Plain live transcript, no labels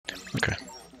Okay.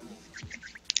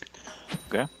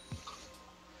 Okay.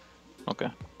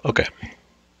 Okay. Okay.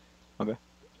 Okay.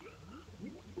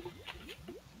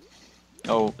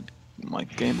 Oh, my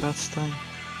gamepad's dying.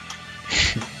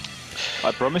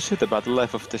 I promise you the battle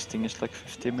life of this thing is like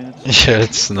 15 minutes. Yeah,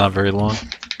 it's not very long.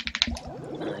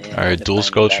 Yeah, Alright, dual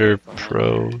sculpture,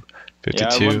 pro, Yeah, I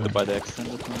 52. wanted to buy the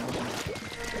extended one.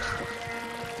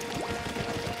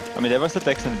 I mean, there was that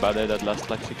extended battery that lasts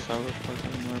like 6 hours, but I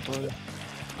don't know about it.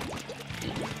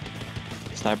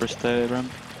 Sniper stay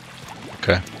ramp.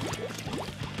 Okay.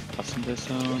 That's in this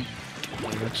zone.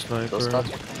 Next sniper.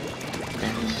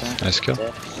 Nice kill.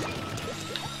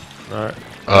 Alright.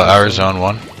 Our zone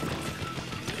 1.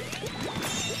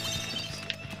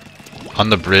 On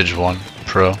the bridge 1,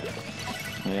 pro.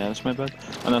 Yeah, that's my bad.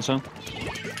 And that's one.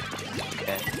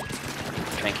 Okay.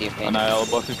 Thank you. And I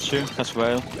elbow with you as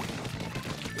well.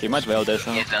 He might well this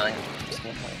one. He's dying.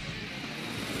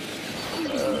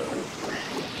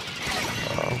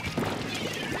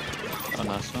 And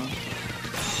that's one.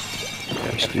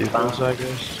 Yeah, Stevens, I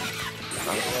guess.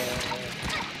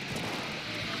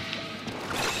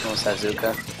 Almost have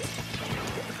Zuka.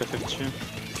 52.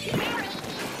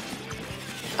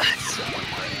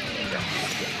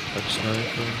 Like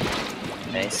sniper.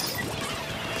 Nice.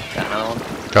 Got on.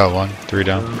 Got 1, 3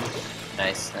 down.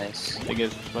 Nice, nice. He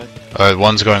gives us right.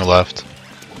 One's going left.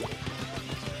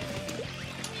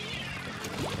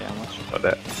 Yeah, how much? Oh,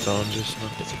 that zone just now.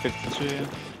 It's a 52, yeah.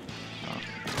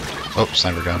 Oh,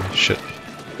 sniper got me. Shit.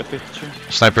 Got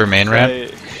 52. Sniper main ramp.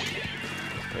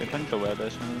 I think the weather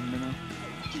is on now.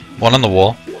 One on the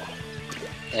wall.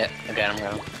 Yeah, I got him,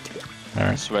 bro.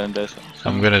 Alright. It's right in this.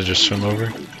 I'm gonna just swim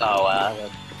over. Oh, wow.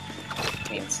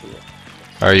 Can't see it.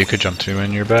 Alright, you could jump to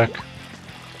in your back.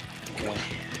 Okay.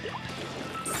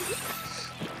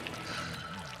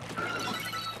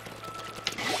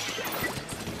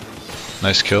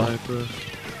 Nice kill. Sniper.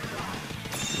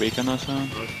 Weak on us now.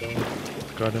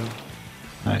 Got him.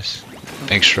 Nice.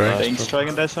 Ink strike. Ink strike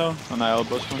in this zone. And I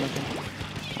elbows one, I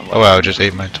think. Oh wow, I just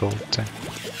ate my total thing.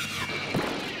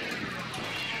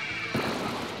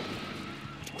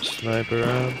 Sniper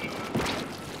ramp.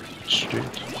 Street.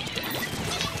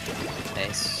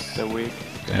 Nice. They're weak.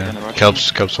 Yeah.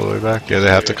 Kelp's all the way back. Yeah, they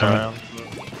have to come in. Around.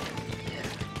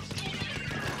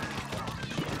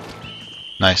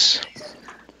 Nice.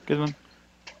 Good one.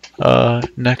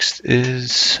 Next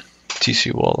is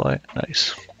TC Walleye.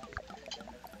 Nice.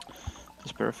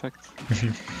 That's perfect.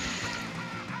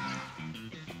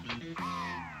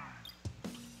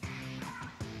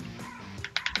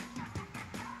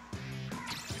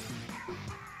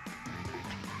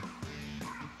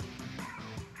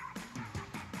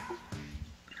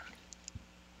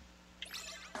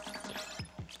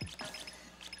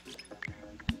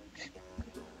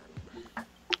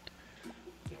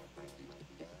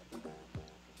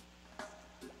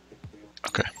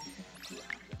 Okay.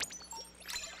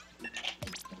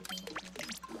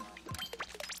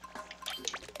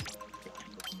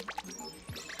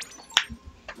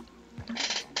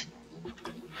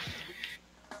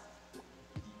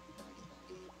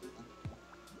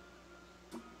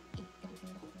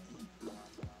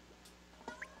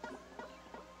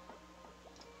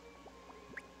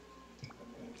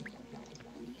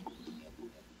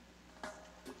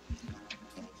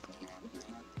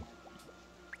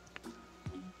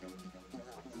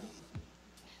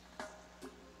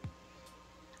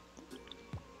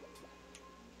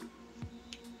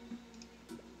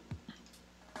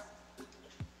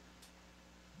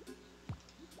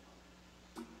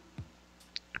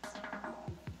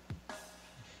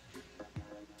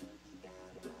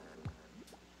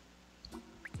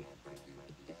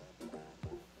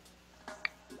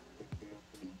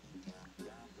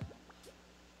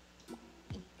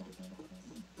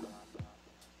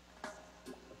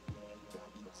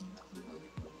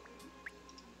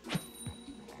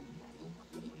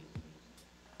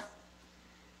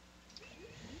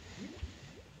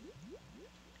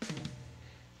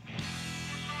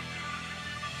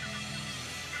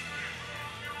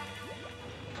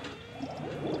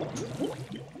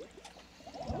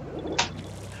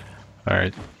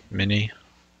 Alright, Mini,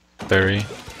 Berry.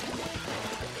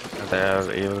 They have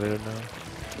Alien now.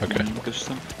 Okay,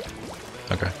 Custom.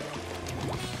 okay.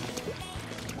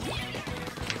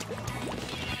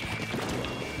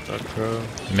 Dark Pro.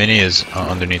 Mini is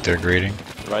underneath their grading.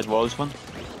 Right wall is one.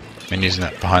 Mini's in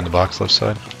that, behind the box left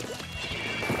side.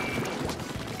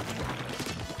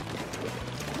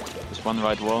 There's one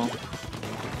right wall.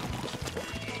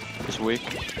 He's weak.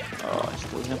 Oh, I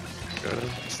still him. Got him.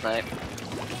 Snipe.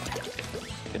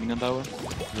 Getting on tower.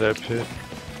 Their pit.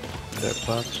 Their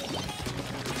plant.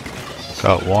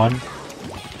 Got one.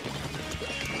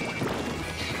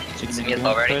 Is it mid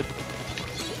already?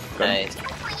 Got him. Nice.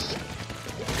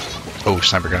 Oh,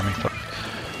 sniper got me. Fuck.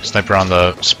 Sniper on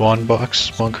the spawn box,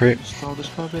 spawn crate. Just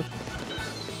slow a bit.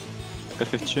 Got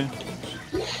 52.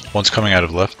 One's coming out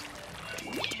of left.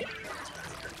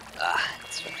 Ah,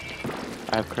 it's fine.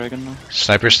 I have Kragan now.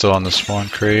 Sniper's still on the spawn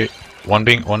crate. One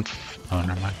being one. Oh,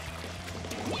 never mind.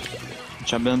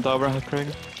 Champion tower, I have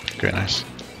Kragan. Great, nice.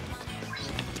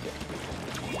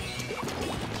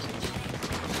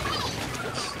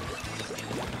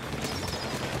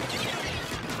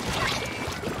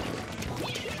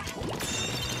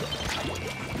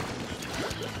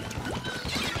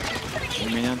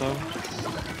 Minion tower.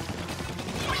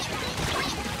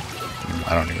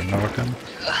 I don't even know what gun.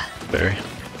 Barry.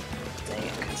 Dang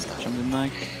it, good stuff. Champion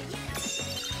knight.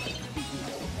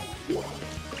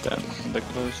 Damn, they're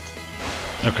closed.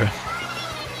 Okay.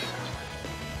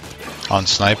 On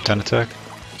snipe, 10 attack.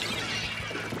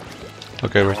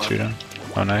 Okay, we're 2 down.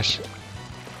 Oh, nice.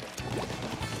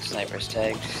 Sniper's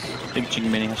tagged. I think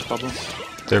Jing Mini has problems.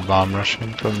 They're bomb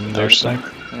rushing from their snipe.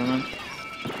 Never mind.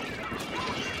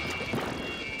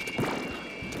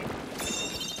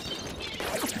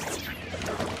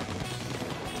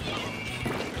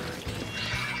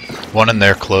 One in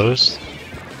there closed.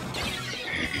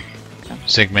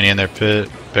 Sync Mini in their pit.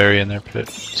 Barry in their pit.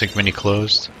 Sync Mini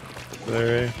closed.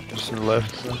 There, just in the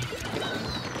left.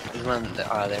 There's one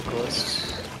that they're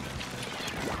close.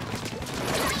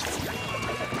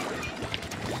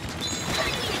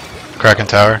 Kraken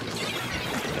tower.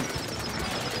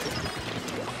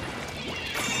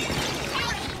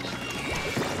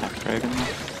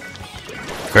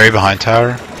 Kragan. Barry behind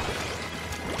tower.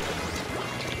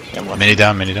 Yeah, one. Mini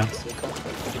down, mini down.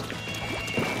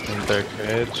 In their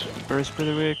cage. Barry's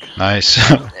pretty weak. Nice.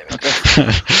 There we go.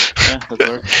 Yeah, that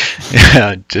worked.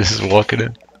 Yeah, just walking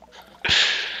in.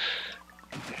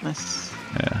 Nice.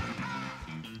 Yeah.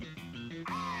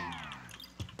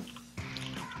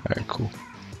 Alright, cool.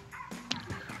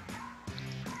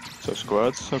 So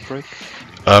squads, so break.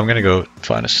 I'm gonna go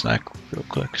find a snack real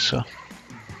quick, so.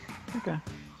 Okay.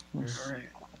 Nice. Alright.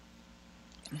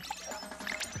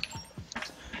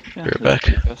 Yeah, Be right that's back.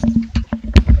 pretty fast.